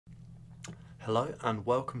Hello and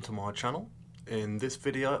welcome to my channel. In this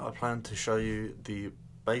video I plan to show you the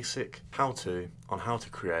basic how-to on how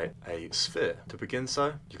to create a sphere. To begin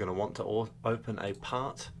so, you're going to want to open a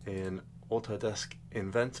part in Autodesk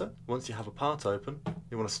Inventor. Once you have a part open,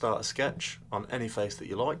 you want to start a sketch on any face that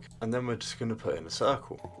you like, and then we're just going to put in a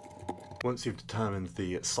circle. Once you've determined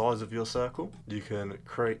the size of your circle, you can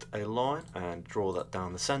create a line and draw that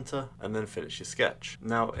down the center and then finish your sketch.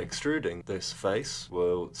 Now, extruding this face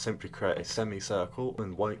will simply create a semicircle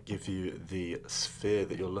and won't give you the sphere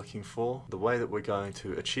that you're looking for. The way that we're going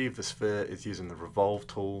to achieve the sphere is using the revolve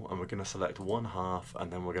tool, and we're going to select one half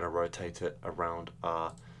and then we're going to rotate it around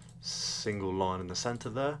our single line in the center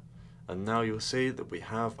there. And now you'll see that we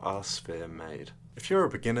have our sphere made. If you're a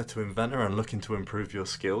beginner to Inventor and looking to improve your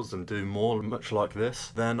skills and do more much like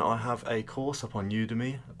this, then I have a course up on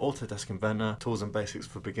Udemy, Autodesk Inventor, Tools and Basics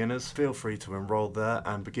for Beginners. Feel free to enroll there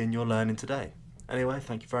and begin your learning today. Anyway,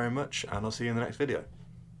 thank you very much, and I'll see you in the next video.